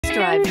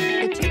drive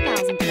the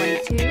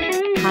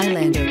 2022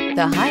 Highlander.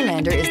 The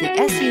Highlander is the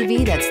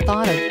SUV that's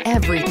thought of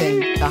everything.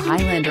 The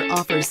Highlander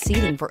offers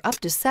seating for up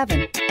to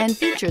 7 and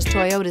features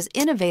Toyota's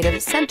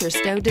innovative center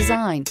stow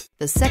design.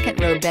 The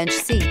second-row bench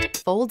seat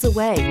folds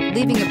away,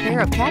 leaving a pair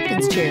of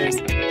captain's chairs.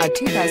 A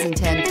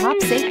 2010 top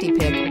safety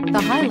pick,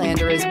 the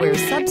Highlander is where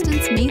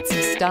substance meets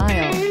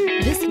style.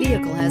 This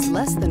vehicle has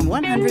less than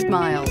 100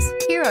 miles.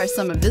 Here are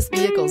some of this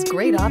vehicle's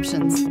great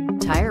options: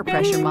 tire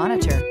pressure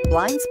monitor,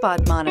 blind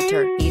spot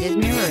monitor, heated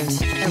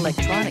mirrors,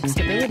 electronic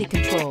stability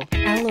control,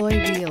 alloy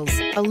wheels,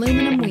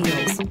 aluminum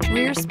wheels,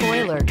 rear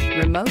spoiler,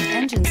 remote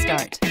engine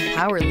start,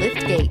 power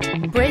lift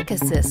gate, brake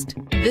assist.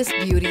 This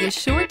beauty is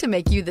sure to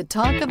make you the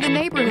talk of the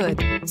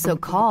neighborhood. So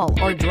call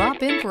or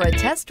drop in for a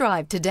test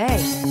drive today.